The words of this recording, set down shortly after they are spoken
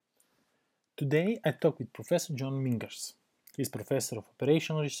Today I talk with Professor John Mingers. He is Professor of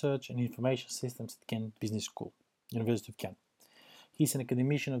Operational Research and Information Systems at Kent Business School, University of Kent. He is an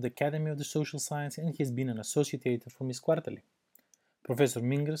academician of the Academy of the Social Sciences and he has been an associate editor for Miss Quarterly. Professor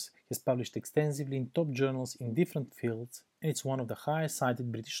Mingers has published extensively in top journals in different fields and is one of the highest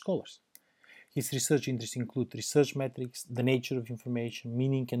cited British scholars. His research interests include research metrics, the nature of information,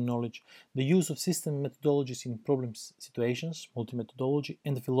 meaning and knowledge, the use of system methodologies in problem situations, multi-methodology,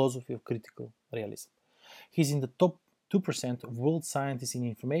 and the philosophy of critical realism. He is in the top 2% of world scientists in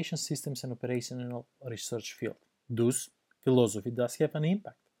information systems and operational research field. Thus, philosophy does have an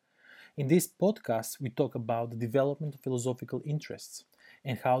impact. In this podcast, we talk about the development of philosophical interests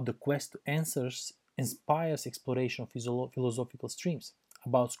and how the quest to answers inspires exploration of philosophical streams,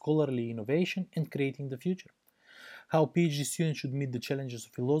 about scholarly innovation and creating the future, how PhD students should meet the challenges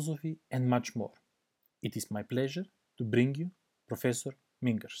of philosophy, and much more. It is my pleasure to bring you Professor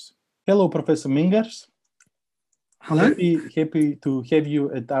Mingers. Hello, Professor Mingers. Hello. Happy to have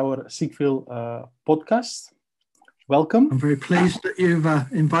you at our SIGPhil podcast. Welcome. I'm very pleased that you've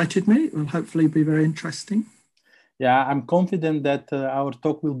invited me. It will hopefully be very interesting. Yeah, I'm confident that our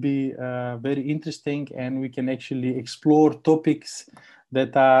talk will be very interesting and we can actually explore topics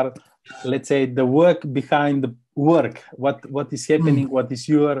that are, let's say, the work behind the work. What is happening? What is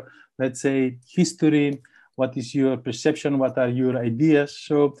your, let's say, history? What is your perception? What are your ideas?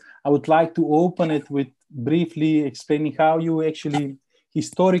 So I would like to open it with briefly explaining how you actually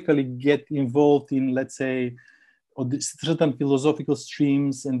historically get involved in, let's say, certain philosophical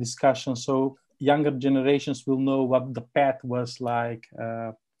streams and discussions. So younger generations will know what the path was like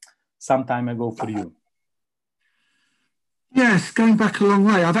some time ago for you. Yes, going back a long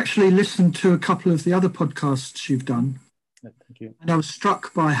way. I've actually listened to a couple of the other podcasts you've done. Yeah, thank you. And I was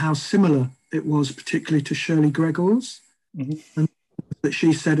struck by how similar it was, particularly to Shirley Gregor's. Mm-hmm. And that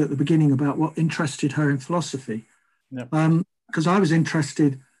she said at the beginning about what interested her in philosophy. Yeah. Because I was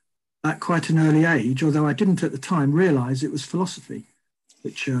interested at quite an early age, although I didn't at the time realize it was philosophy,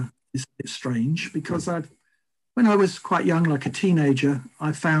 which is a bit strange because when I was quite young, like a teenager,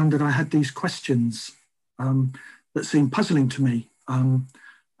 I found that I had these questions that seemed puzzling to me.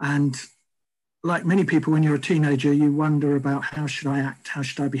 And like many people, when you're a teenager, you wonder about how should I act? How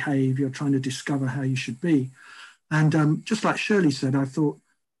should I behave? You're trying to discover how you should be. And just like Shirley said, I thought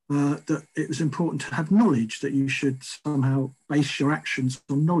that it was important to have knowledge, that you should somehow base your actions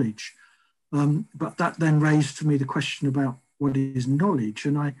on knowledge. But that then raised for me the question about what is knowledge.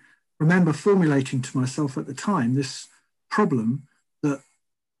 And I remember formulating to myself at the time this problem that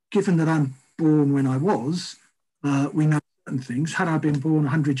given that I'm born when I was, we know certain things. Had I been born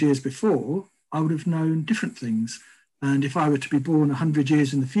 100 years before, I would have known different things. And if I were to be born 100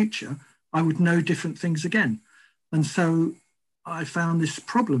 years in the future, I would know different things again. And so I found this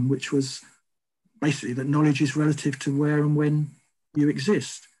problem, which was basically that knowledge is relative to where and when you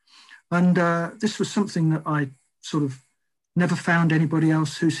exist. And this was something that I sort of never found anybody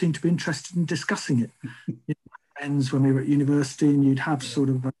else who seemed to be interested in discussing it. Friends when we were at university, and you'd have sort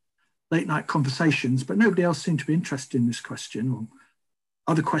of late night conversations, but nobody else seemed to be interested in this question or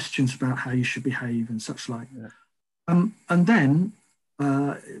other questions about how you should behave and such like. Yeah. And then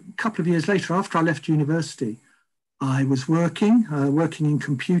a couple of years later, after I left university, I was working in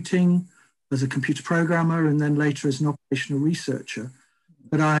computing as a computer programmer and then later as an operational researcher.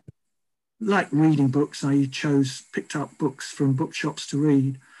 But I like reading books. I picked up books from bookshops to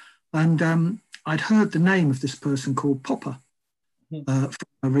read. And I'd heard the name of this person called Popper from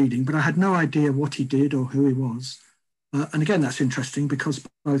my reading, but I had no idea what he did or who he was. And again, that's interesting because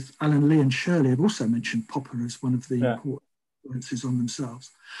both Alan Lee and Shirley have also mentioned Popper as one of the important influences on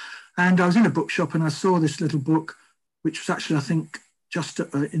themselves. And I was in a bookshop and I saw this little book, which was actually, I think, just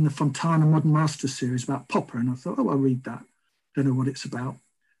in the Fontana Modern Masters series about Popper. And I thought, I'll read that. Don't know what it's about.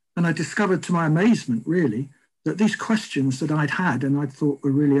 And I discovered to my amazement, really, that these questions that I'd had and I'd thought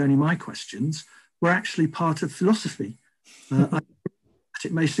were really only my questions were actually part of philosophy.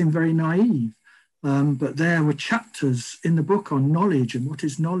 It may seem very naive, but there were chapters in the book on knowledge and what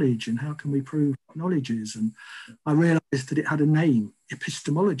is knowledge and how can we prove what knowledge is. And I realized that it had a name,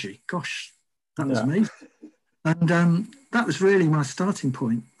 epistemology. Gosh, that was amazing. And that was really my starting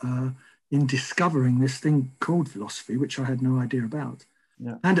point in discovering this thing called philosophy, which I had no idea about.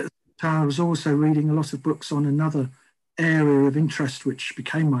 Yeah. And at the time, I was also reading a lot of books on another area of interest, which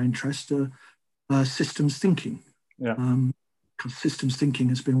became my interest, systems thinking. Yeah. Because systems thinking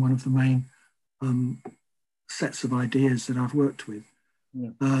has been one of the main sets of ideas that I've worked with.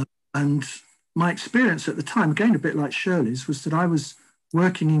 Yeah. And my experience at the time, again, a bit like Shirley's, was that I was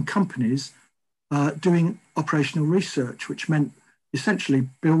working in companies doing operational research, which meant essentially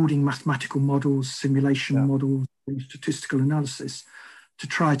building mathematical models, simulation Yeah. models, statistical analysis to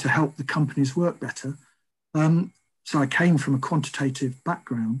try to help the companies work better. So I came from a quantitative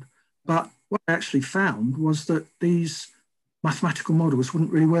background, but what I actually found was that these mathematical models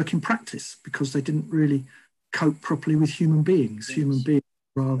wouldn't really work in practice because they didn't really cope properly with human beings. Yes. Human beings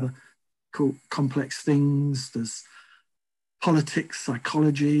are rather complex things. There's politics,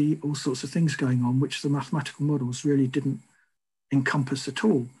 psychology, all sorts of things going on, which the mathematical models really didn't encompass at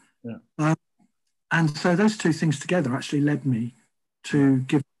all. Yeah. And so those two things together actually led me to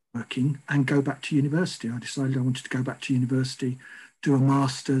give working and go back to university. I decided I wanted to go back to university, do a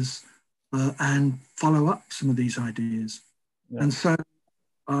master's, and follow up some of these ideas. Yeah. And so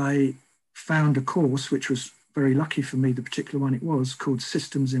I found a course, which was very lucky for me, the particular one it was, called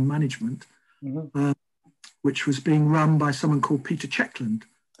Systems in Management, which was being run by someone called Peter Checkland.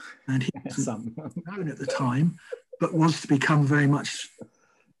 And he wasn't known at the time, but was to become very much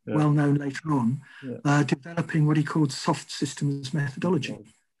well known later on, developing what he called soft systems methodology.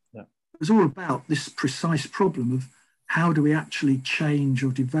 Yeah. It was all about this precise problem of how do we actually change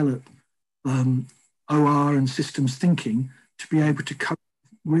or develop OR and systems thinking to be able to cope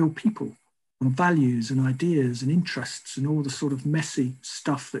with real people and values and ideas and interests and all the sort of messy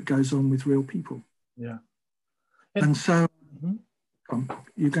stuff that goes on with real people. Yeah. And so,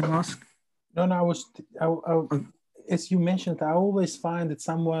 you're going to ask? No, as you mentioned, I always find that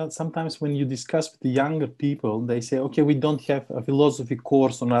sometimes when you discuss with the younger people, they say, okay, we don't have a philosophy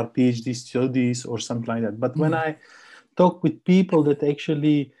course on our PhD studies or something like that. But when I talk with people that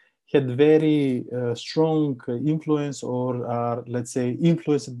actually had very strong influence or are, let's say,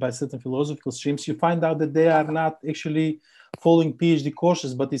 influenced by certain philosophical streams, you find out that they are not actually following PhD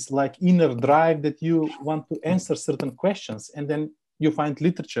courses, but it's like inner drive that you want to answer certain questions. And then you find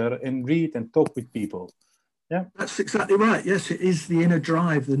literature and read and talk with people. Yeah, that's exactly right. Yes, it is the inner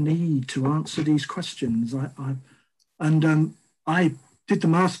drive, the need to answer these questions. I did the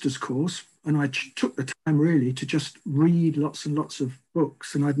master's course, and I took the time really to just read lots and lots of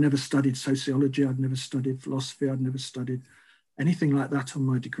books. And I'd never studied sociology, I'd never studied philosophy, I'd never studied anything like that on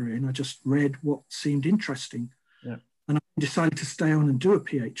my degree. And I just read what seemed interesting. Yeah. And I decided to stay on and do a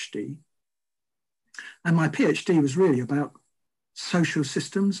PhD. And my PhD was really about social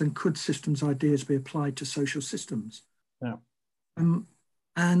systems and could systems ideas be applied to social systems. Yeah.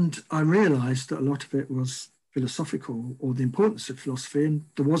 And I realized that a lot of it was philosophical, or the importance of philosophy, and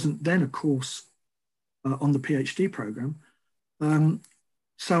there wasn't then a course on the PhD program.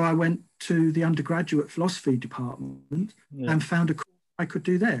 So I went to the undergraduate philosophy department and found a course I could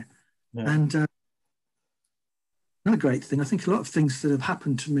do there. Yeah. And another great thing, I think a lot of things that have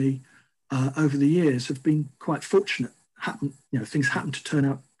happened to me over the years have been quite fortunate. Things happen to turn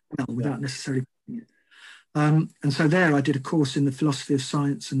out well without necessarily doing it. And so there I did a course in the philosophy of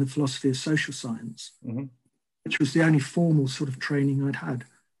science and the philosophy of social science, which was the only formal sort of training I'd had.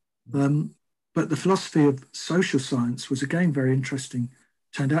 But the philosophy of social science was again very interesting,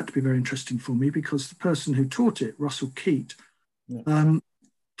 turned out to be very interesting for me because the person who taught it, Russell Keat,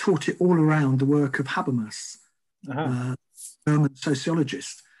 taught it all around the work of Habermas, German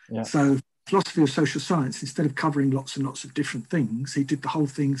sociologist. Yeah. So philosophy of social science, instead of covering lots and lots of different things, he did the whole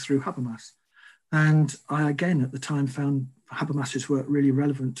thing through Habermas. And I, again, at the time found Habermas's work really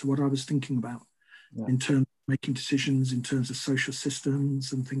relevant to what I was thinking about in terms of making decisions, in terms of social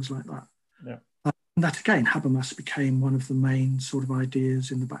systems and things like that. Yeah. And that, again, Habermas became one of the main sort of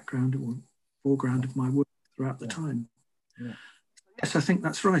ideas in the background or foreground of my work throughout the time. Yeah. Yes, I think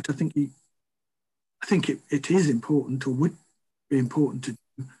that's right. I think it is important, or would be important, to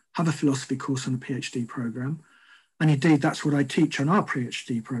have a philosophy course on a PhD program. And indeed, that's what I teach on our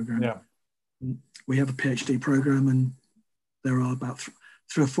PhD program. Yeah. We have a PhD program, and there are about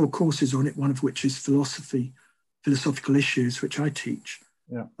 3 or 4 courses on it, one of which is philosophical issues, which I teach.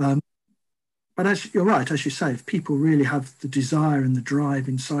 Yeah. But you're right, as you say, if people really have the desire and the drive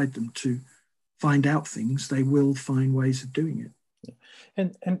inside them to find out things, they will find ways of doing it. Yeah.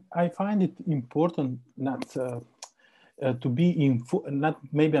 And I find it important not to be not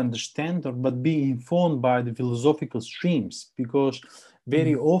maybe understand, but be informed by the philosophical streams, because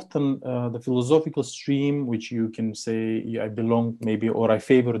very often the philosophical stream, which you can say I belong maybe, or I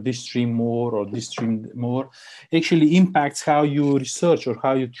favor this stream more or this stream more, actually impacts how you research or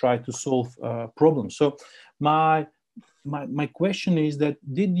how you try to solve problems. So my question is that,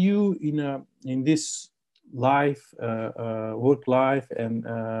 did you in this life, work life, and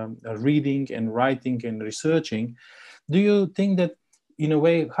reading and writing and researching, do you think that in a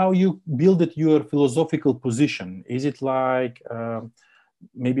way how you build your philosophical position? Is it like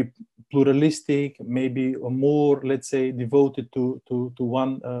maybe pluralistic, maybe more, let's say, devoted to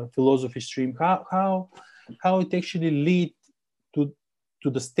one philosophy stream? How it actually lead to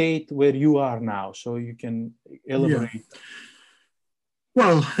the state where you are now? So you can elaborate. Yeah.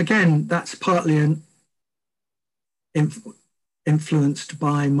 Well, again, that's partly influenced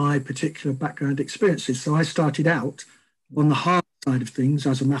by my particular background experiences. So I started out on the hard side of things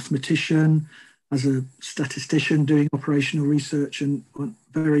as a mathematician, as a statistician doing operational research and on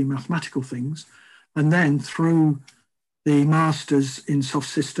very mathematical things. And then through the master's in soft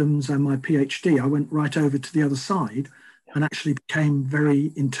systems and my PhD, I went right over to the other side and actually became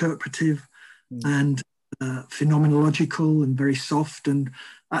very interpretive and phenomenological and very soft. And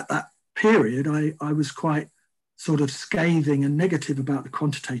at that period, I was quite sort of scathing and negative about the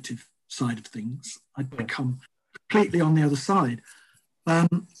quantitative side of things. I'd become completely on the other side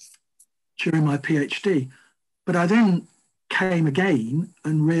during my PhD. But I then came again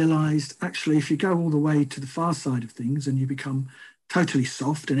and realized, actually, if you go all the way to the far side of things and you become totally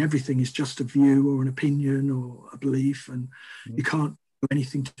soft and everything is just a view or an opinion or a belief and you can't do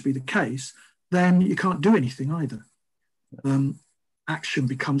anything to be the case, then you can't do anything either. Action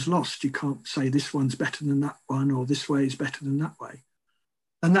becomes lost. You can't say this one's better than that one or this way is better than that way.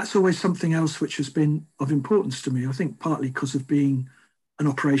 And that's always something else which has been of importance to me. I think partly because of being an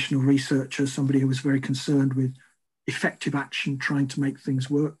operational researcher, somebody who was very concerned with effective action, trying to make things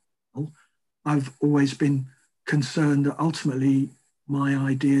work well. I've always been concerned that ultimately my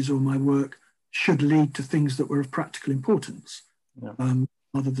ideas or my work should lead to things that were of practical importance,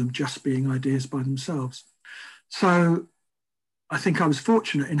 rather than just being ideas by themselves. So I think I was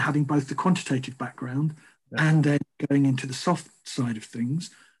fortunate in having both the quantitative background and then going into the soft side of things.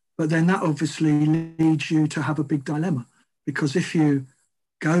 But then that obviously leads you to have a big dilemma, because if you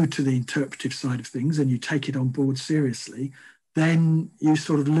go to the interpretive side of things and you take it on board seriously, then you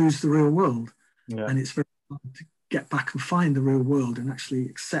sort of lose the real world. And it's very hard to get back and find the real world and actually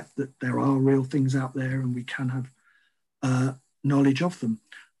accept that there are real things out there and we can have knowledge of them.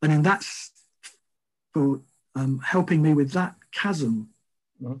 And in that's for helping me with that chasm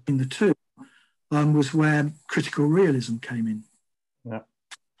in the two was where critical realism came in,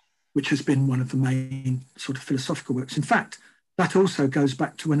 which has been one of the main sort of philosophical works. In fact, that also goes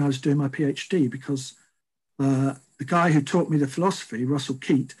back to when I was doing my PhD, because the guy who taught me the philosophy, Russell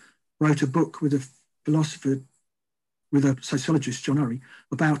Keat, wrote a book with a philosopher, with a sociologist, John Urry,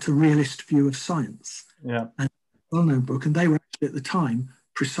 about a realist view of science. And a well-known book. And they were actually at the time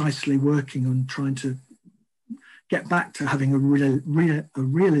precisely working on trying to get back to having a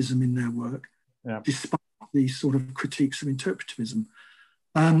realism in their work, despite these sort of critiques of interpretivism.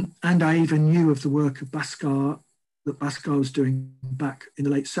 And I even knew of the work of Bhaskar, that Bhaskar was doing back in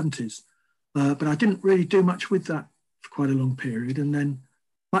the late 70s. But I didn't really do much with that for quite a long period. And then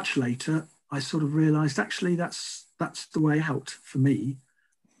much later, I sort of realized, actually, that's the way out for me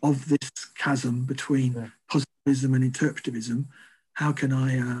of this chasm between positivism and interpretivism. How can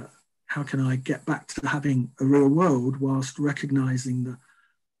I get back to having a real world whilst recognizing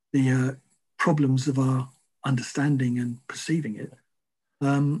the problems of our understanding and perceiving it?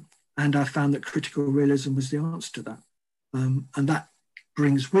 And I found that critical realism was the answer to that. And that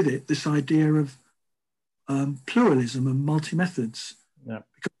brings with it this idea of pluralism and multi-methods.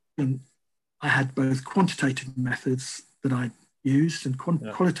 Because I had both quantitative methods that I used and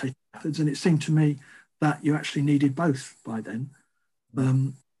qualitative methods, and it seemed to me that you actually needed both by then.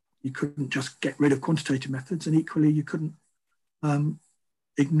 You couldn't just get rid of quantitative methods, and equally you couldn't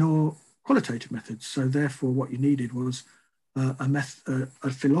ignore qualitative methods. So therefore what you needed was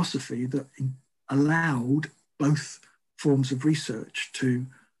a philosophy that allowed both forms of research to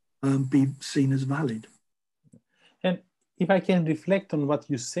be seen as valid. And if I can reflect on what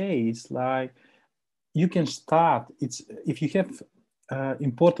you say, it's like you can start. If you have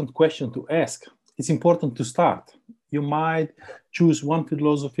important question to ask, it's important to start. You might choose one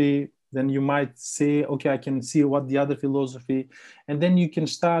philosophy, then you might say, okay, I can see what the other philosophy, and then you can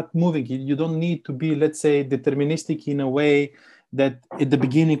start moving it. You don't need to be, let's say, deterministic in a way that at the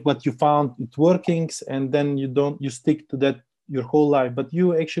beginning what you found it workings, and then you stick to that your whole life, but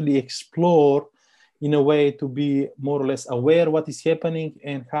you actually explore in a way to be more or less aware what is happening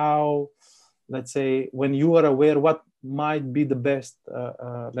and how, let's say, when you are aware what might be the best,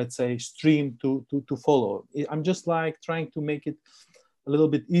 let's say, stream to follow. I'm just like trying to make it a little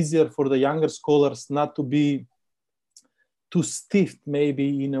bit easier for the younger scholars not to be too stiff,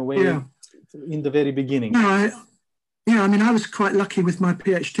 maybe in a way, in the very beginning. I mean, I was quite lucky with my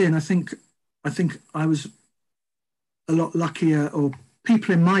PhD, and I think I was a lot luckier, or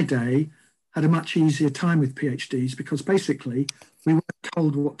people in my day had a much easier time with PhDs, because basically We weren't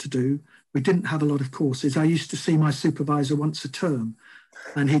told what to do. We didn't have a lot of courses. I used to see my supervisor once a term,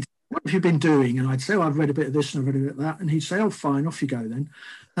 and he'd, what have you been doing? And I'd say, oh, I've read a bit of this and I've read a bit of that. And he'd say, oh, fine, off you go then.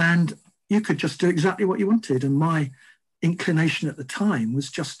 And you could just do exactly what you wanted. And my inclination at the time was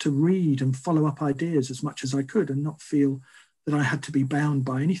just to read and follow up ideas as much as I could and not feel that I had to be bound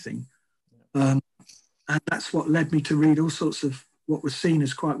by anything. And that's what led me to read all sorts of what was seen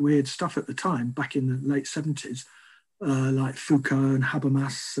as quite weird stuff at the time, back in the late 70s, like Foucault and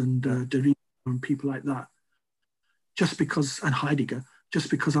Habermas and Derrida and people like that, just because, and Heidegger, just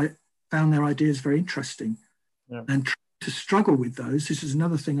because I found their ideas very interesting. Yeah. And to struggle with those, this is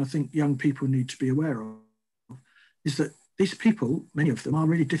another thing I think young people need to be aware of, is that these people, many of them, are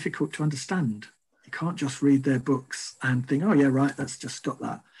really difficult to understand. You can't just read their books and think, oh yeah, right, that's just got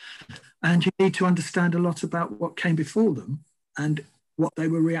that. And you need to understand a lot about what came before them and what they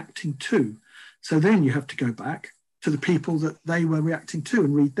were reacting to. So then you have to go back to the people that they were reacting to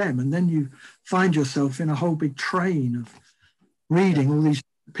and read them. And then you find yourself in a whole big train of reading all these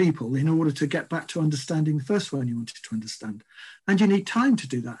people in order to get back to understanding the first one you wanted to understand. And you need time to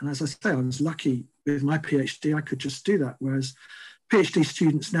do that. And as I say, I was lucky with my PhD, I could just do that. Whereas PhD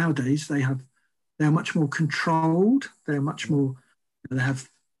students nowadays, they're much more controlled. They're much more, they have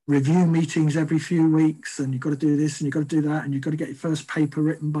review meetings every few weeks, and you've got to do this and you've got to do that, and you've got to get your first paper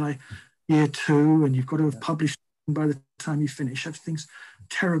written by year 2, and you've got to have published by the time you finish. Everything's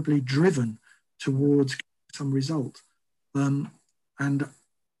terribly driven towards some result. And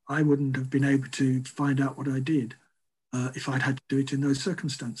I wouldn't have been able to find out what I did if I'd had to do it in those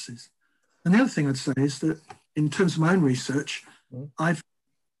circumstances. And the other thing I'd say is that in terms of my own research, I've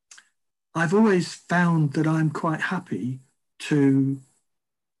always found that I'm quite happy to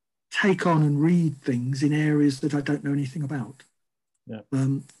take on and read things in areas that I don't know anything about. Yeah.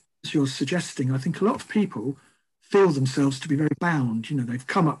 As you're suggesting, I think a lot of people feel themselves to be very bound. You know, they've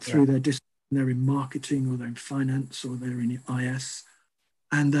come up through their discipline, they're in marketing or they're in finance or they're in IS,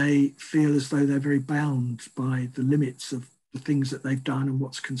 and they feel as though they're very bound by the limits of the things that they've done and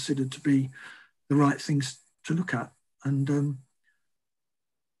what's considered to be the right things to look at. And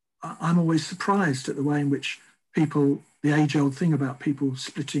I'm always surprised at the way in which people, the age-old thing about people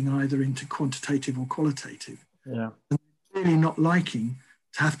splitting either into quantitative or qualitative, and really not liking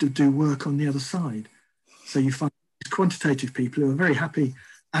to have to do work on the other side. So you find these quantitative people who are very happy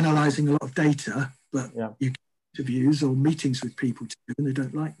analysing a lot of data, but you get interviews or meetings with people too, and they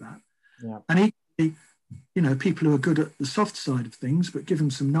don't like that. And equally, you know, people who are good at the soft side of things, but give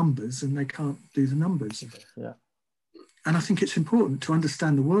them some numbers and they can't do the numbers. And I think it's important to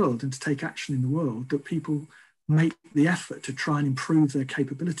understand the world and to take action in the world, that people make the effort to try and improve their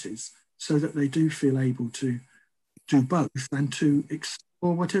capabilities so that they do feel able to do both and to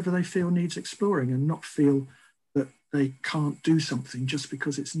explore whatever they feel needs exploring, and not feel that they can't do something just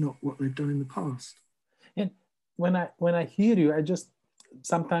because it's not what they've done in the past. And when I hear you,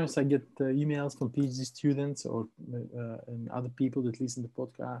 sometimes I get emails from PhD students or and other people that listen to the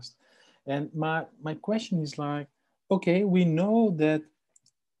podcast. And my question is like, okay, we know that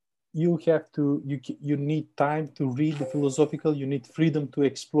you need time to read the philosophical, you need freedom to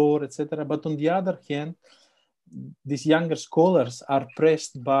explore, etc. But on the other hand, these younger scholars are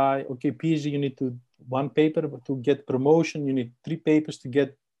pressed by, okay, PhD, you need 1 paper to get promotion, you need 3 papers to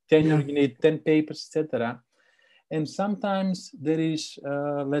get tenure, you need 10 papers, etc. And sometimes there is,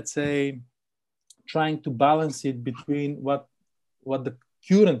 let's say, trying to balance it between what the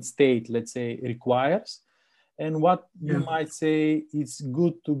current state, let's say, requires, and what you might say it's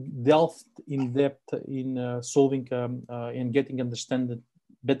good to delve in depth in solving and getting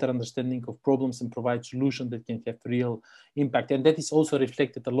better understanding of problems and provide solutions that can have real impact. And that is also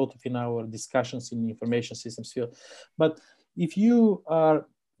reflected a lot in our discussions in the information systems field. But if you are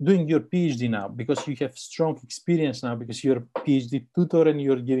doing your PhD now, because you have strong experience now, because you're a PhD tutor and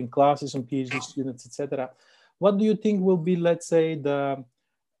you're giving classes on PhD students, etc., what do you think will be, let's say, in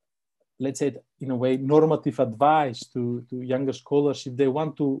a way, normative advice to younger scholars if they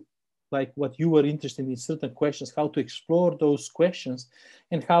want to, like what you were interested in certain questions, how to explore those questions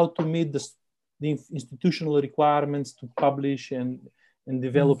and how to meet the institutional requirements to publish and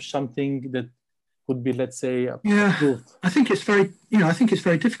develop something that would be, let's say, approved? I think it's very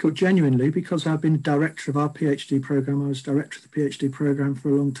difficult, genuinely, because I've been director of our PhD program. I was director of the PhD program for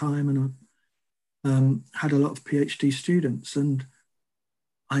a long time, and I had a lot of PhD students, and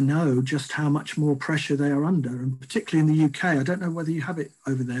I know just how much more pressure they are under, and particularly in the UK. I don't know whether you have it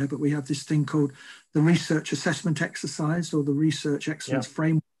over there, but we have this thing called the Research Assessment Exercise or the Research Excellence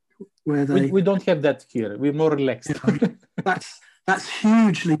Framework, where we don't have that here. We're more relaxed. that's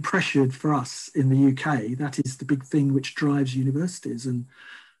hugely pressured for us in the UK. That is the big thing which drives universities, and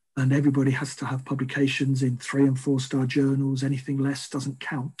everybody has to have publications in 3- and 4-star journals. Anything less doesn't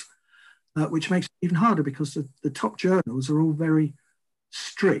count, which makes it even harder because the top journals are all very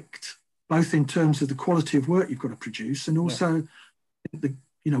strict, both in terms of the quality of work you've got to produce and also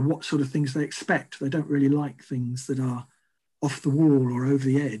what sort of things they expect. They don't really like things that are off the wall or over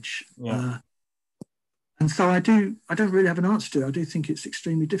the edge. And so I don't really have an answer to it. I do think it's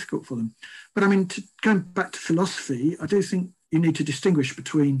extremely difficult for them. But I mean, going back to philosophy, I do think you need to distinguish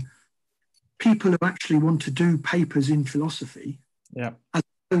between people who actually want to do papers in philosophy, as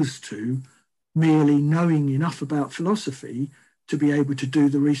opposed to merely knowing enough about philosophy to be able to do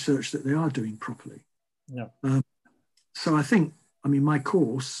the research that they are doing properly. So I think, I mean, my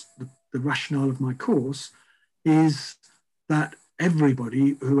course, the rationale of my course is that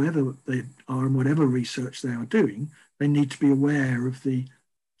everybody, whoever they are and whatever research they are doing, they need to be aware of the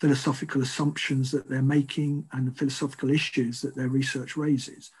philosophical assumptions that they're making and the philosophical issues that their research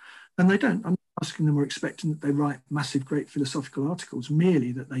raises. And I'm not asking them or expecting that they write massive, great philosophical articles,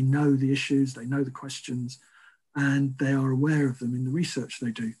 merely that they know the issues, they know the questions, and they are aware of them in the research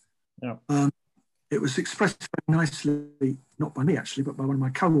they do. It was expressed very nicely, not by me actually, but by one of my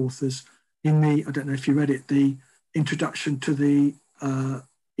co-authors in I don't know if you read it, the introduction to the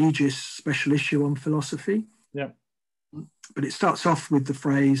Aegis special issue on philosophy. But it starts off with the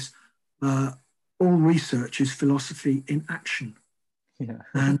phrase, all research is philosophy in action.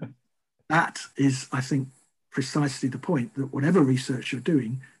 And that is, I think, precisely the point, that whatever research you're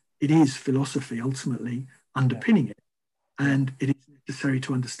doing, it is philosophy ultimately underpinning it. And it is necessary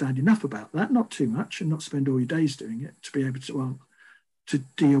to understand enough about that, not too much, and not spend all your days doing it, to be able to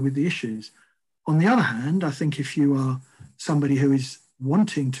deal with the issues. On the other hand, I think if you are somebody who is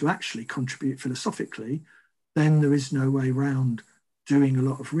wanting to actually contribute philosophically, then there is no way around doing a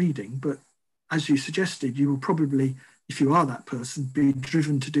lot of reading. But as you suggested, you will probably, if you are that person, be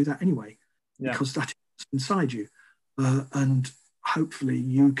driven to do that anyway, because that is inside you. And hopefully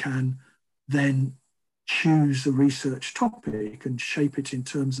you can then choose the research topic and shape it in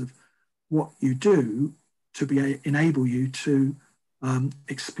terms of what you do to enable you to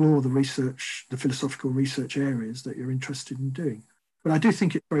explore the philosophical research areas that you're interested in doing. But I do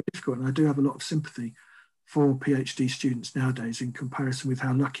think it's very difficult, and I do have a lot of sympathy for PhD students nowadays in comparison with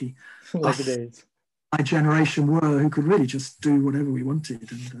how lucky my generation were, who could really just do whatever we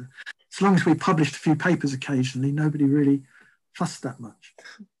wanted. And as long as we published a few papers occasionally, nobody really fussed that much.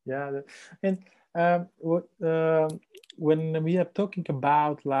 And when we are talking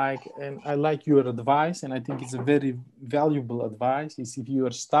about and I like your advice, and I think it's a very valuable advice, is if you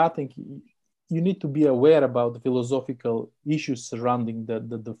are starting, you need to be aware about the philosophical issues surrounding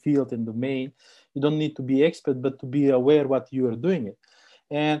the field and domain. You don't need to be expert, but to be aware what you are doing it.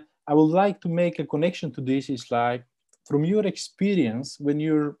 And I would like to make a connection to this, is like, from your experience, when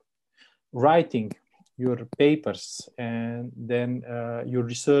you're writing your papers, and then your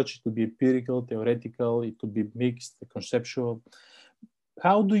research could be empirical, theoretical, it could be mixed, conceptual.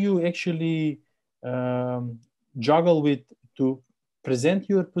 How do you actually juggle with to present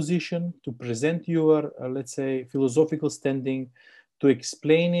your position, to present your, let's say, philosophical standing, to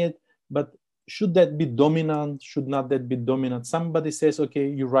explain it, but should that be dominant? Should not that be dominant? Somebody says, okay,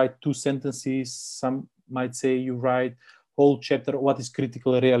 you write 2 sentences. Some might say you write whole chapter. What is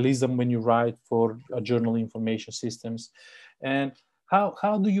critical realism when you write for a journal information systems? And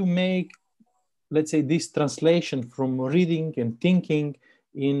how do you make, let's say, this translation from reading and thinking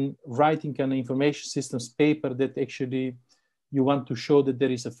in writing an information systems paper, that actually you want to show that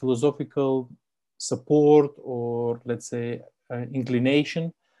there is a philosophical support, or let's say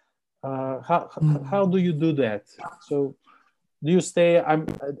inclination? How do you do that? So do you say,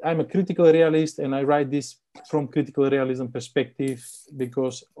 I'm a critical realist and I write this from critical realism perspective,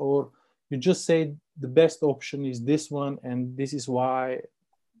 because, or you just say the best option is this one and this is why?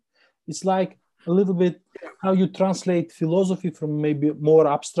 It's like a little bit how you translate philosophy from maybe more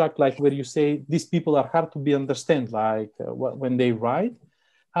abstract, like where you say these people are hard to be understand, like when they write.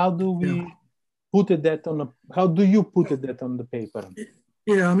 How do we put it that on how do you put it that on the paper?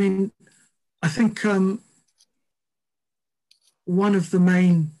 Yeah, I mean, I think one of the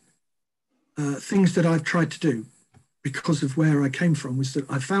main things that I've tried to do, because of where I came from, was that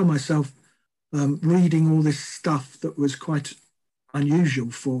I found myself reading all this stuff that was quite unusual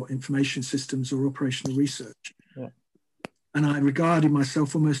for information systems or operational research. Yeah. And I regarded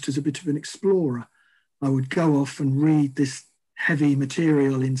myself almost as a bit of an explorer. I would go off and read this heavy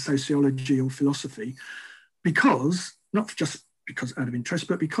material in sociology or philosophy, because not just because out of interest,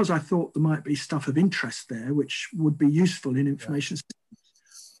 but because I thought there might be stuff of interest there which would be useful in information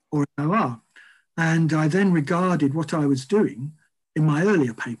systems or OR. And I then regarded what I was doing in my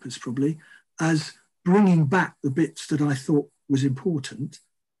earlier papers probably as bringing back the bits that I thought was important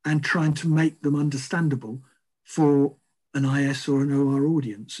and trying to make them understandable for an IS or an OR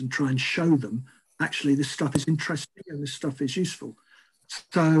audience and try and show them actually this stuff is interesting and this stuff is useful.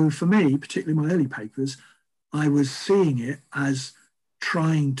 So for me, particularly my early papers, I was seeing it as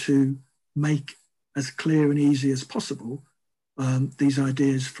trying to make as clear and easy as possible these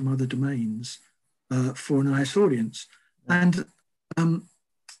ideas from other domains for an IS audience. And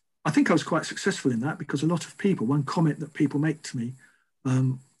I think I was quite successful in that because a lot of people, one comment that people make to me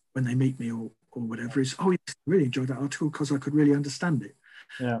when they meet me or whatever is, oh, yes, I really enjoyed that article because I could really understand it.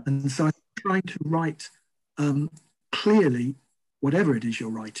 Yeah. And so I'm trying to write clearly whatever it is you're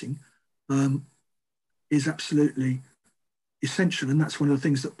writing is absolutely essential. And that's one of the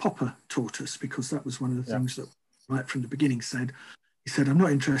things that Popper taught us, because that was one of the things that right from the beginning said, he said, I'm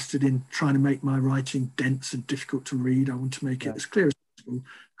not interested in trying to make my writing dense and difficult to read. I want to make it as clear as possible,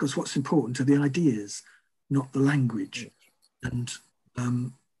 because what's important are the ideas, not the language. And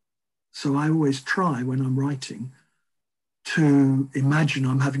so I always try when I'm writing to imagine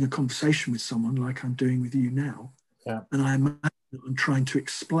I'm having a conversation with someone like I'm doing with you now. Yeah. And I imagine I'm trying to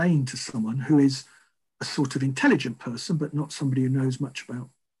explain to someone who is a sort of intelligent person, but not somebody who knows much about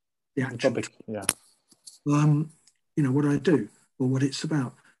the actual topic. Yeah. You know, what I do or what it's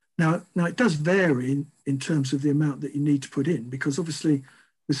about. Now it does vary in terms of the amount that you need to put in, because obviously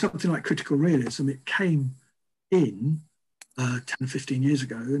with something like critical realism, it came in 10, 15 years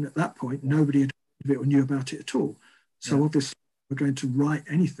ago. And at that point, nobody had heard of it or knew about it at all. So obviously, if we're going to write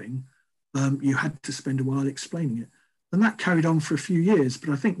anything, you had to spend a while explaining it. And that carried on for a few years. But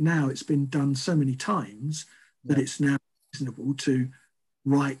I think now it's been done so many times that it's now reasonable to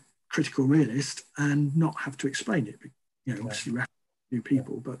write critical realist and not have to explain it. You know, obviously reference new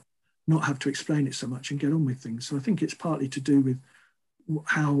people, but not have to explain it so much and get on with things. So I think it's partly to do with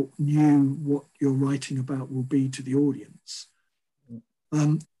how new what you're writing about will be to the audience.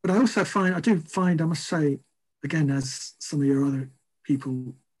 But I also find, I must say, again, as some of your other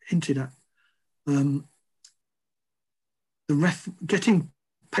people hinted at, getting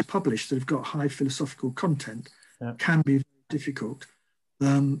published that have got high philosophical content can be very difficult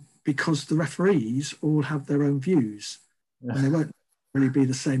because the referees all have their own views and they won't really be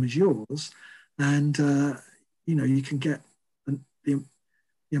the same as yours. And, you know, you can get the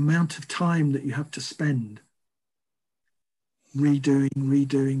amount of time that you have to spend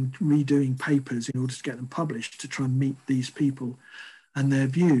redoing papers in order to get them published to try and meet these people and their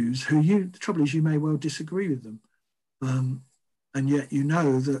views, the trouble is you may well disagree with them. And yet you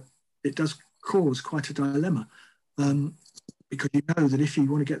know that it does cause quite a dilemma because you know that if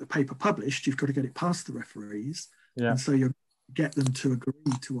you want to get the paper published, you've got to get it past the referees. And so you get them to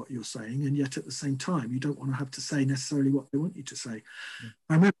agree to what you're saying. And yet at the same time, you don't want to have to say necessarily what they want you to say.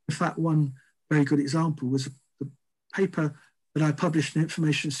 I remember, in fact, one very good example was the paper that I published in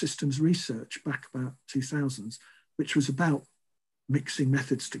Information Systems Research back about 2000s, which was about mixing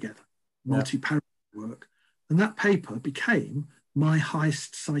methods together, multi-paragraph work. And that paper became my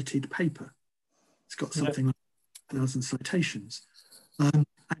highest cited paper. It's got something like 1,000 citations. And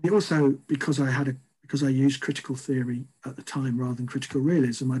it also, because I used critical theory at the time rather than critical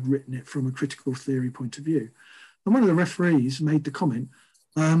realism, I'd written it from a critical theory point of view. And one of the referees made the comment,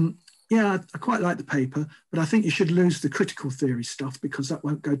 yeah, I quite like the paper, but I think you should lose the critical theory stuff because that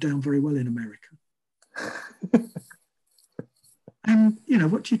won't go down very well in America. And, you know,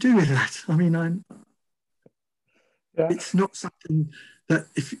 what do you do with that? I mean, it's not something that,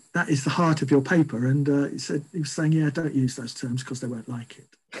 if that is the heart of your paper. And he was saying, yeah, don't use those terms because they won't like it.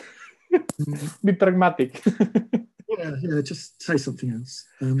 Be pragmatic. yeah, just say something else.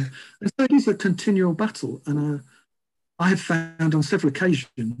 And so it is a continual battle. And I have found on several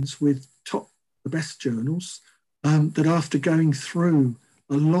occasions with the best journals that after going through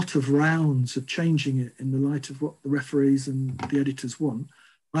a lot of rounds of changing it in the light of what the referees and the editors want,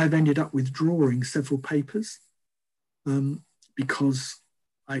 I've ended up withdrawing several papers because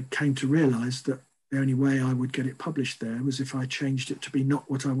I came to realize that the only way I would get it published there was if I changed it to be not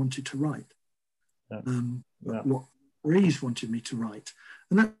what I wanted to write, but what referees wanted me to write.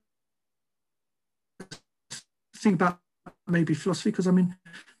 And that thing about maybe philosophy, because I mean,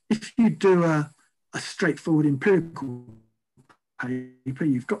 if you do a straightforward empirical paper,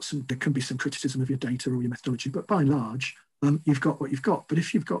 there can be some criticism of your data or your methodology, but by and large, you've got what you've got. But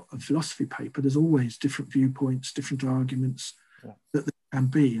if you've got a philosophy paper, there's always different viewpoints, different arguments that there can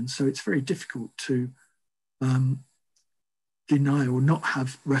be. And so it's very difficult to deny or not have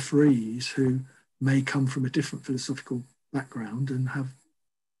referees who may come from a different philosophical background and have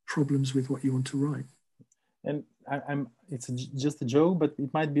problems with what you want to write. And it's just a joke, but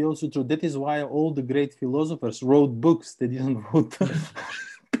it might be also true. That is why all the great philosophers wrote books. They didn't wrote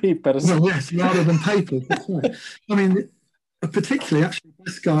papers. Well, yes, rather than papers. That's right. I mean, particularly, actually,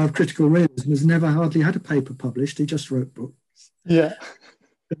 Bhaskar of critical realism has never hardly had a paper published. He just wrote books. Yeah.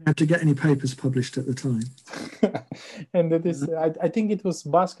 Didn't have to get any papers published at the time. And that is, I think it was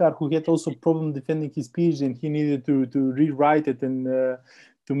Bhaskar who had also problem defending his PhD, and he needed to rewrite it and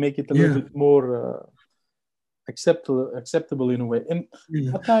to make it a little bit more acceptable in a way. And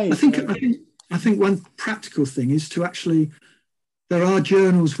I think one practical thing is to actually, there are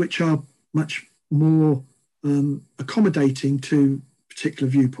journals which are much more accommodating to particular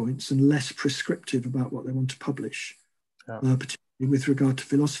viewpoints and less prescriptive about what they want to publish, particularly with regard to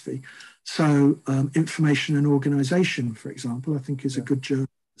philosophy. So Information and Organization, for example, I think is a good journal.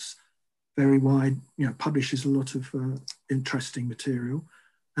 It's very wide, publishes a lot of interesting material.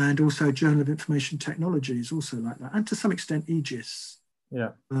 And also Journal of Information Technology is also like that. And to some extent, Aegis.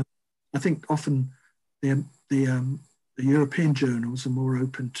 Yeah. I think often the European journals are more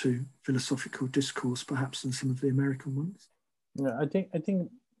open to philosophical discourse, perhaps, than some of the American ones. Yeah, I think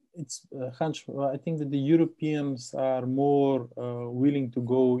it's Hans. I think that the Europeans are more willing to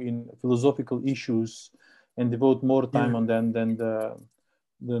go in philosophical issues and devote more time on them than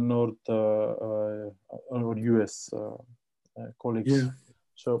the North or US colleagues. Yeah.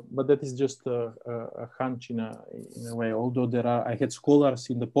 So, but that is just a hunch in a way. Although I had scholars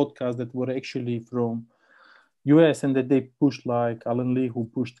in the podcast that were actually from US and that they pushed, like Alan Lee, who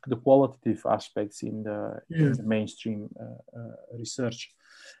pushed the qualitative aspects in the mainstream research.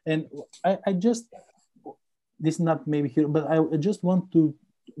 And I just, this is not maybe here, but I just want to,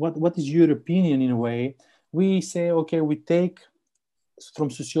 what is your opinion in a way? We say, okay, we take from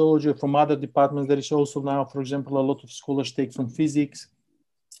sociology, from other departments. There is also now, for example, a lot of scholars take from physics,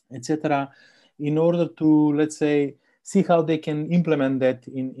 etc., in order to, let's say, see how they can implement that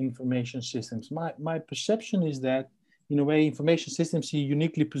in information systems. My perception is that, in a way, information systems are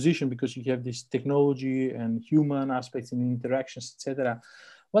uniquely positioned because you have this technology and human aspects and interactions, etc.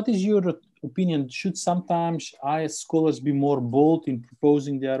 What is your opinion? Should sometimes IS scholars be more bold in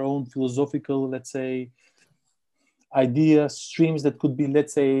proposing their own philosophical, let's say, ideas, streams that could be,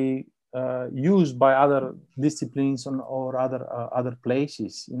 let's say, used by other disciplines or other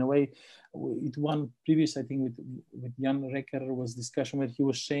places? In a way, one previous, I think, with Jan Recker was discussion where he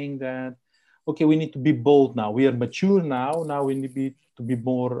was saying that, okay, we need to be bold now. We are mature now. Now we need to be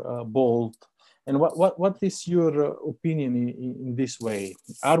more bold. And what is your opinion in this way?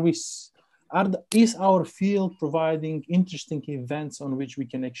 Is our field providing interesting events on which we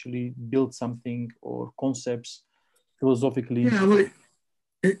can actually build something or concepts philosophically? Yeah, well,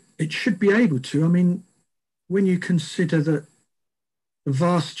 it should be able to. I mean, when you consider that the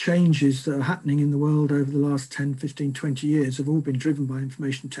vast changes that are happening in the world over the last 10, 15, 20 years have all been driven by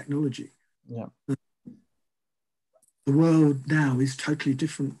information technology. Yeah. The world now is totally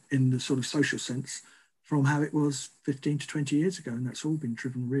different in the sort of social sense from how it was 15 to 20 years ago. And that's all been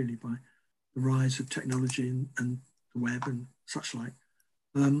driven really by the rise of technology and the web and such like.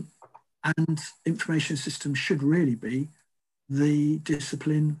 And information systems should really be the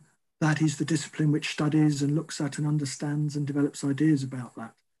discipline that is the discipline which studies and looks at and understands and develops ideas about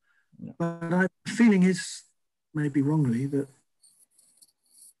that. Yeah. But my feeling is, maybe wrongly, that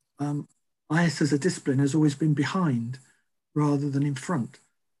IS as a discipline has always been behind rather than in front.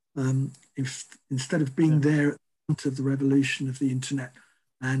 Instead of being there at the front of the revolution of the internet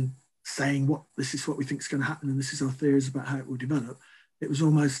and saying this is what we think is going to happen and this is our theories about how it will develop, it was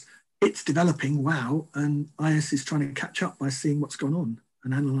almost, it's developing, wow, and IS is trying to catch up by seeing what's gone on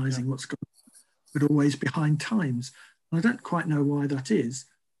and analysing what's gone on, but always behind times. And I don't quite know why that is.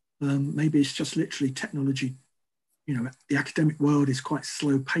 Maybe it's just literally technology. The academic world is quite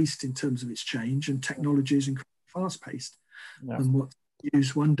slow-paced in terms of its change, and technology is incredibly fast-paced. Yeah. And what's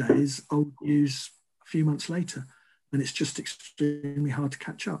used one day is old news a few months later, and it's just extremely hard to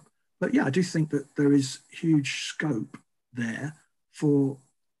catch up. But yeah, I do think that there is huge scope there for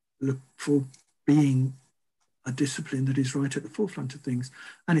being a discipline that is right at the forefront of things.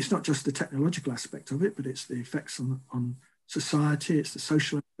 And it's not just the technological aspect of it, but it's the effects on society, it's the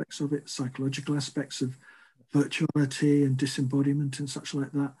social aspects of it, psychological aspects of virtuality and disembodiment and such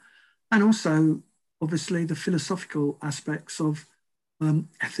like that. And also, obviously, the philosophical aspects of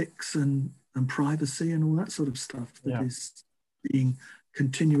ethics and privacy and all that sort of stuff that is being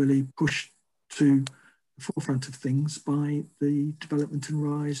continually pushed to the forefront of things by the development and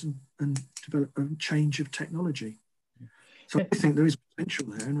rise and change of technology. So I think there is potential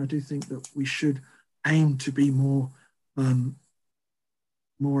there, and I do think that we should aim to be more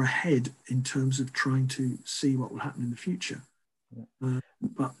ahead in terms of trying to see what will happen in the future.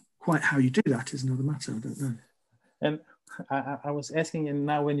 But quite how you do that is another matter. I don't know. And I was asking, and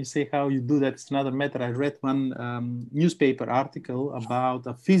now when you say how you do that, it's another matter. I read one newspaper article about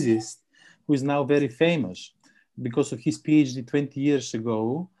a physicist who is now very famous because of his PhD 20 years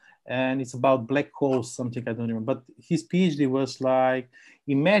ago. And it's about black holes, something I don't remember. But his PhD was like,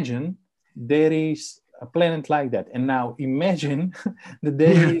 imagine there is a planet like that. And now imagine that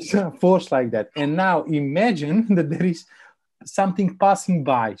there is a force like that. And now imagine that there is something passing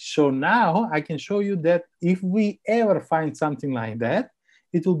by. So now I can show you that if we ever find something like that,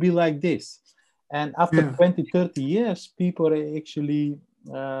 it will be like this. And after 20, 30 years, people actually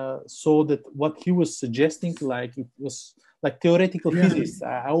saw that what he was suggesting, like it was like theoretical physics.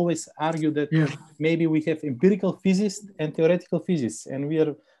 I always argue that maybe we have empirical physicists and theoretical physicists, and we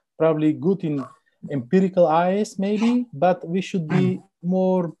are probably good in empirical eyes maybe, but we should be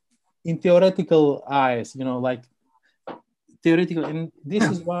more in theoretical eyes, you know, like theoretical. And this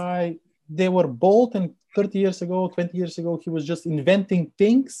is why they were bold, and 30 years ago, 20 years ago, he was just inventing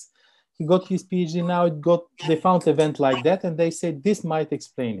things. He got his PhD, now they found an event like that, and they said this might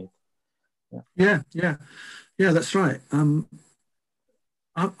explain it. Yeah, that's right. I'm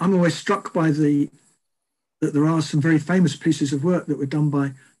always struck by that there are some very famous pieces of work that were done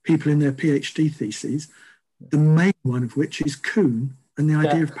by people in their PhD theses, the main one of which is Kuhn and the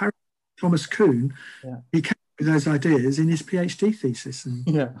idea of paradox. Thomas Kuhn, he came up with those ideas in his PhD thesis, and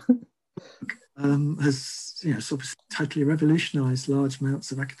has sort of totally revolutionized large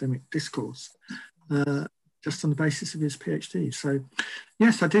amounts of academic discourse just on the basis of his PhD. So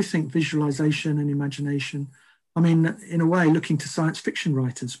yes, I do think visualization and imagination, I mean, in a way, looking to science fiction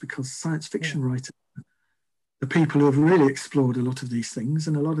writers, because science fiction writers, the people who have really explored a lot of these things,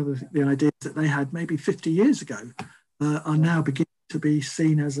 and a lot of the ideas that they had maybe 50 years ago are now beginning to be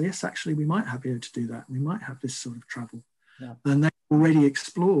seen as, yes, actually, we might be able to do that. We might have this sort of travel. And they've already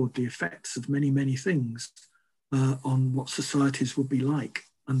explored the effects of many, many things on what societies would be like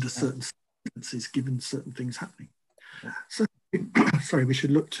under certain circumstances, given certain things happening. So, sorry, we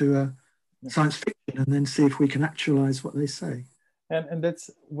should look to science fiction and then see if we can actualize what they say. And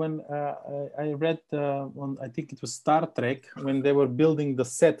that's when I read on, I think it was Star Trek, when they were building the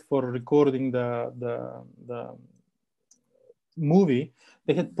set for recording the movie,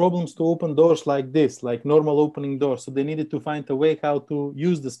 they had problems to open doors like this, like normal opening doors. So they needed to find a way how to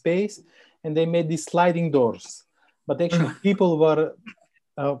use the space, and they made these sliding doors. But actually people were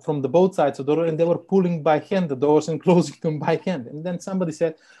from the both sides of the door, and they were pulling by hand the doors and closing them by hand. And then somebody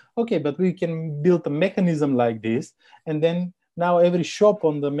said, okay, but we can build a mechanism like this, and then now every shop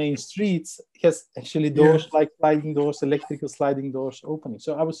on the main streets has actually doors like sliding doors, electrical sliding doors opening.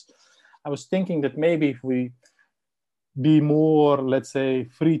 So I was thinking that maybe if we be more, let's say,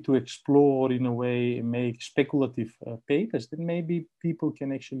 free to explore in a way, make speculative papers, then maybe people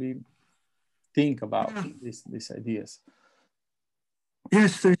can actually think about these ideas.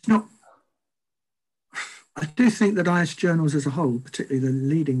 Yes, there's not. I do think that IS journals as a whole, particularly the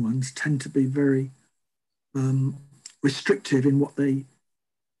leading ones, tend to be very restrictive in what they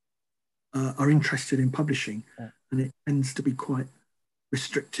are interested in publishing, and it tends to be quite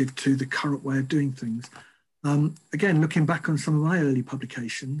restrictive to the current way of doing things. Again, looking back on some of my early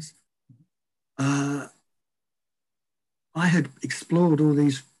publications, I had explored all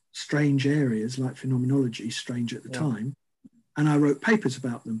these strange areas like phenomenology, strange at the time, and I wrote papers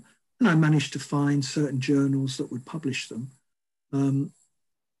about them, and I managed to find certain journals that would publish them.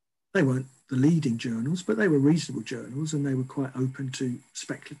 They weren't the leading journals, but they were reasonable journals, and they were quite open to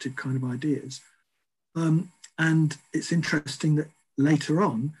speculative kind of ideas. And it's interesting that later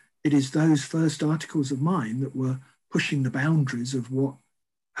on, it is those first articles of mine that were pushing the boundaries of what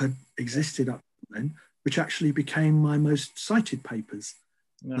had existed up then, which actually became my most cited papers,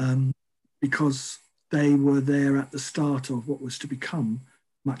 because they were there at the start of what was to become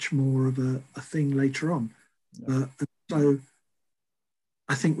much more of a thing later on. So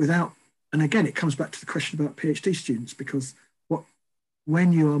I think and again, it comes back to the question about PhD students, because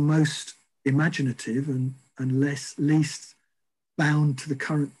when you are most imaginative and least bound to the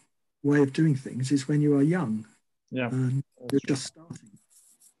current way of doing things is when you are young and you're just starting.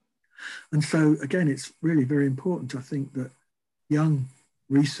 And so again, it's really very important, I think, that young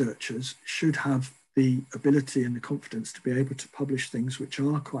researchers should have the ability and the confidence to be able to publish things which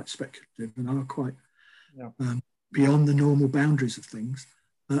are quite speculative and are quite beyond the normal boundaries of things.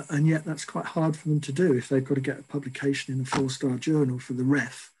 And yet that's quite hard for them to do if they've got to get a publication in a 4-star journal for the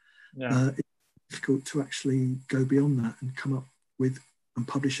ref. It's difficult to actually go beyond that and come up with and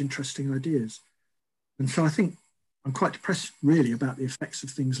publish interesting ideas. And so I think I'm quite depressed really about the effects of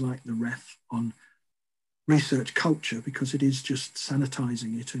things like the REF on research culture, because it is just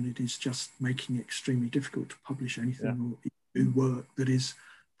sanitizing it, and it is just making it extremely difficult to publish anything or do work that is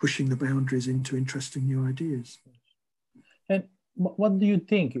pushing the boundaries into interesting new ideas. And what do you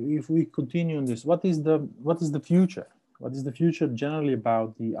think, if we continue on this, what is the future? What is the future generally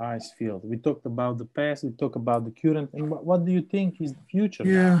about the ICE field? We talked about the past, we talked about the current, and what do you think is the future?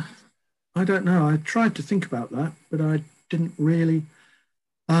 Yeah, now? I don't know. I tried to think about that, but I didn't really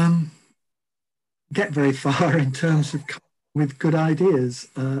get very far in terms of with good ideas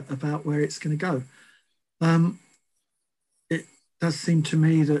about where it's going to go. It does seem to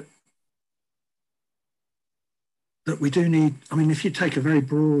me that we do need, I mean, if you take a very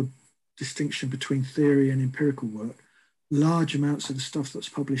broad distinction between theory and empirical work, large amounts of the stuff that's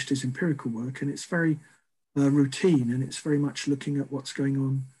published is empirical work, and it's very routine, and it's very much looking at what's going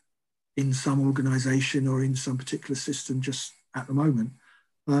on in some organization or in some particular system just at the moment.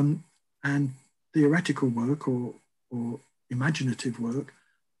 And theoretical work or imaginative work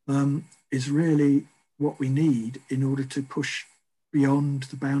is really what we need in order to push beyond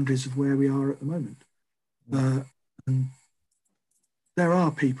the boundaries of where we are at the moment. And there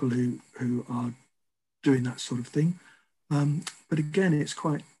are people who are doing that sort of thing. But again, it's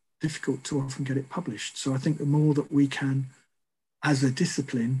quite difficult to often get it published. So I think the more that we can, as a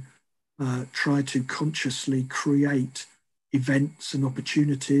discipline, try to consciously create events and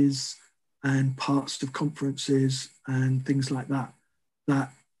opportunities and parts of conferences and things like that,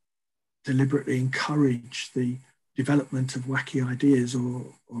 that deliberately encourage the development of wacky ideas or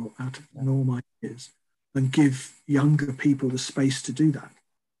out of the norm ideas, and give younger people the space to do that,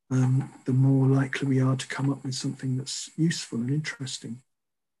 the more likely we are to come up with something that's useful and interesting.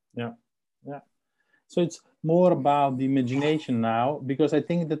 Yeah. So it's more about the imagination now, because I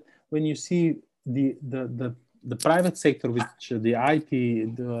think that when you see the private sector, which the IT,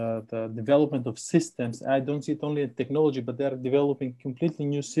 the development of systems, I don't see it only in technology, but they're developing completely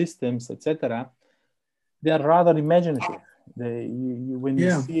new systems, etc. They are rather imaginative. When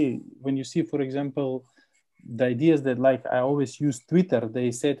you see, for example, the ideas that, like, I always use Twitter,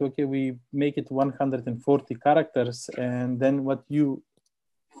 they said, okay, we make it 140 characters, and then what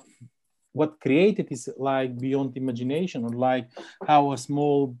created is like beyond imagination, or like how a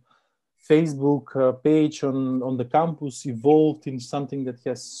small Facebook page on the campus evolved in something that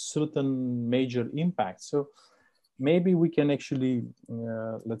has certain major impact. So maybe we can actually,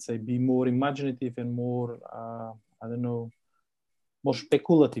 let's say, be more imaginative and more, I don't know, more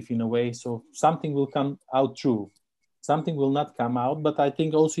speculative in a way. So something will come out true, something will not come out. But I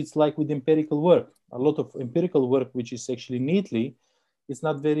think also it's like with empirical work, a lot of empirical work, which is actually neatly, it's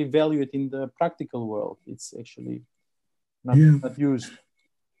not very valued in the practical world. It's actually not used.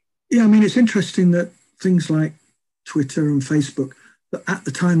 Yeah, I mean, it's interesting that things like Twitter and Facebook, that at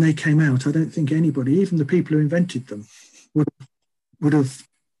the time they came out, I don't think anybody, even the people who invented them, would have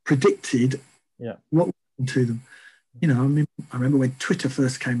predicted what would happen to them. You know, I mean, I remember when Twitter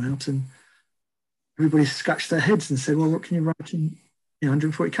first came out, and everybody scratched their heads and said, well, what can you write in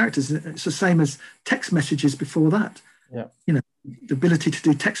 140 characters? And it's the same as text messages before that. Yeah. You know, the ability to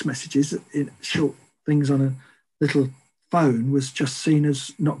do text messages in short things on a little phone was just seen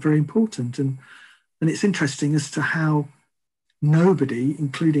as not very important. And it's interesting as to how nobody,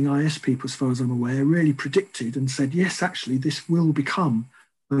 including IS people, as far as I'm aware, really predicted and said, yes, actually, this will become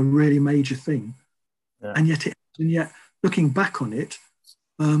a really major thing. Yeah. And yet, looking back on it,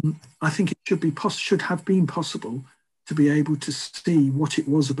 I think it should have been possible to be able to see what it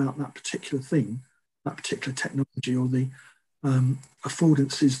was about that particular thing, that particular technology, or the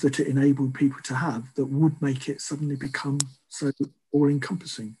affordances that it enabled people to have that would make it suddenly become so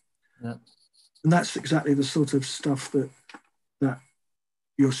all-encompassing. Yeah. And that's exactly the sort of stuff that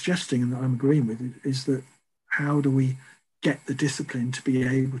you're suggesting, and that I'm agreeing with, is that how do we get the discipline to be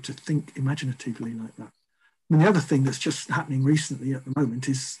able to think imaginatively like that? And the other thing that's just happening recently at the moment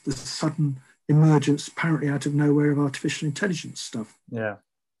is the sudden emergence, apparently out of nowhere, of artificial intelligence stuff. Yeah.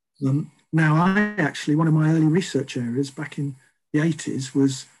 Now, one of my early research areas back in the 80s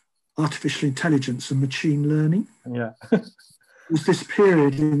was artificial intelligence and machine learning. Yeah. It was this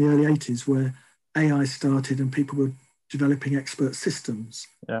period in the early 80s where AI started and people were developing expert systems.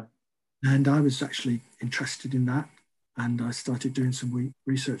 Yeah. And I was actually interested in that, and I started doing some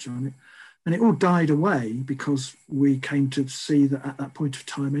research on it. And it all died away because we came to see that at that point of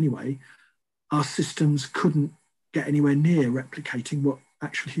time anyway, our systems couldn't get anywhere near replicating what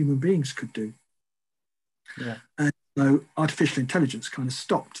actual human beings could do. Yeah. And so artificial intelligence kind of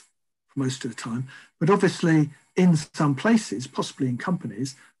stopped most of the time. But obviously, in some places, possibly in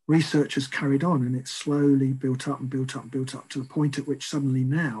companies, research has carried on, and it's slowly built up and built up and built up to the point at which suddenly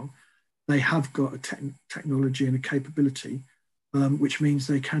now they have got a technology and a capability, which means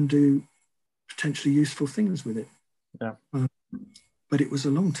they can do potentially useful things with it. Yeah. But it was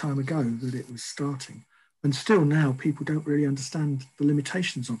a long time ago that it was starting. And still now, people don't really understand the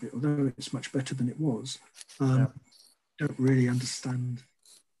limitations of it, although it's much better than it was. Don't really understand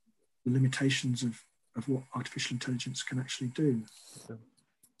the limitations of what artificial intelligence can actually do.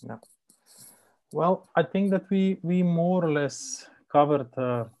 Yeah. Well, I think that we more or less covered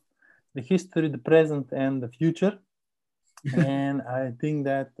the history, the present, and the future. And I think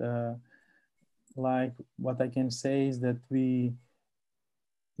that, like, what I can say is that we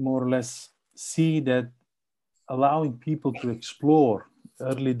more or less see that allowing people to explore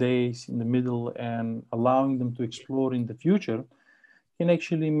early days, in the middle, and allowing them to explore in the future can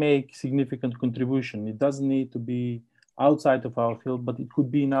actually make significant contribution. It doesn't need to be outside of our field, but it could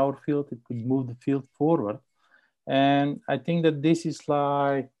be in our field. It could move the field forward. And I think that this is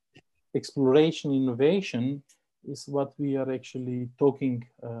like exploration, innovation is what we are actually talking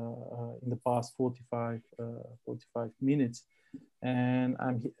in the past 45 minutes. And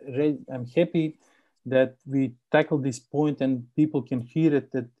I'm happy that we tackle this point and people can hear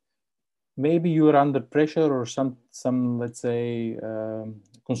it, that maybe you are under pressure or some let's say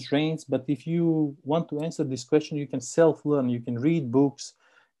constraints, but if you want to answer this question, you can self-learn, you can read books,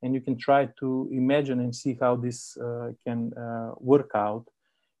 and you can try to imagine and see how this can work out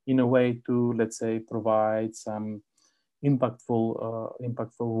in a way to, let's say, provide some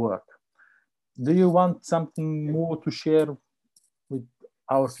impactful work. Do you want something more to share with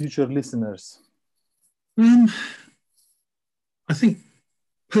our future listeners? I think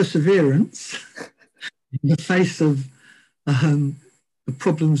perseverance in the face of the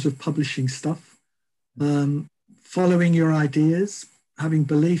problems of publishing stuff, following your ideas, having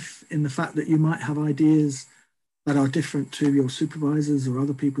belief in the fact that you might have ideas that are different to your supervisors or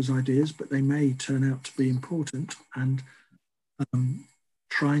other people's ideas, but they may turn out to be important, and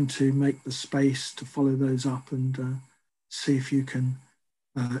trying to make the space to follow those up and see if you can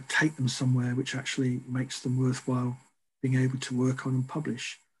take them somewhere which actually makes them worthwhile being able to work on and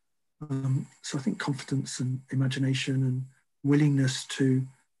publish. So I think confidence and imagination and willingness to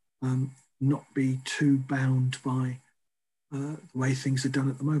not be too bound by the way things are done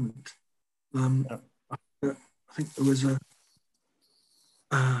at the moment. I think there was a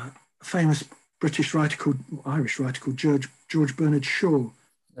famous Irish writer called George Bernard Shaw,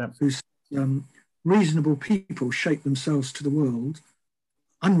 who said, reasonable people shape themselves to the world.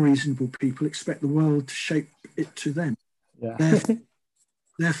 Unreasonable people expect the world to shape it to them. Yeah.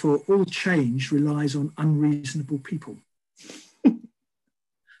 Therefore, all change relies on unreasonable people.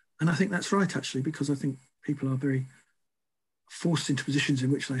 And I think that's right, actually, because I think people are very forced into positions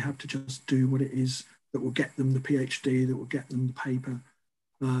in which they have to just do what it is that will get them the PhD, that will get them the paper,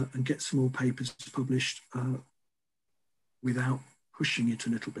 and get some more papers published without pushing it a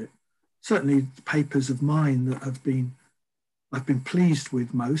little bit. Certainly, the papers of mine that I've been pleased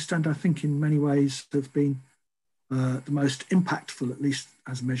with most, and I think in many ways have been the most impactful, at least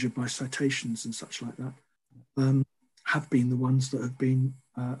as measured by citations and such like that, have been the ones that have been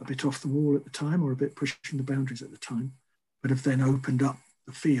a bit off the wall at the time or a bit pushing the boundaries at the time, but have then opened up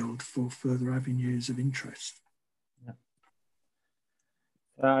the field for further avenues of interest. Yeah.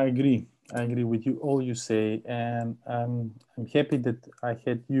 I agree with you, all you say, and I'm happy that I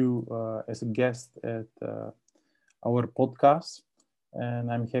had you as a guest at our podcast,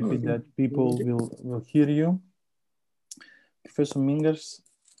 and I'm happy that people will hear you. Professor Mingers,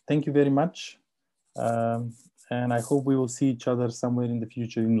 thank you very much, and I hope we will see each other somewhere in the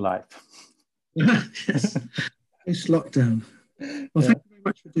future in life. Yes, post lockdown. Well, thank you very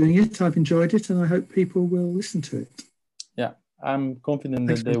much for doing it. I've enjoyed it, and I hope people will listen to it. Yeah, I'm confident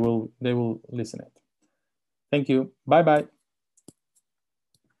that they will listen it. Thank you. Bye-bye.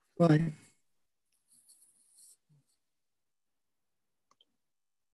 Bye.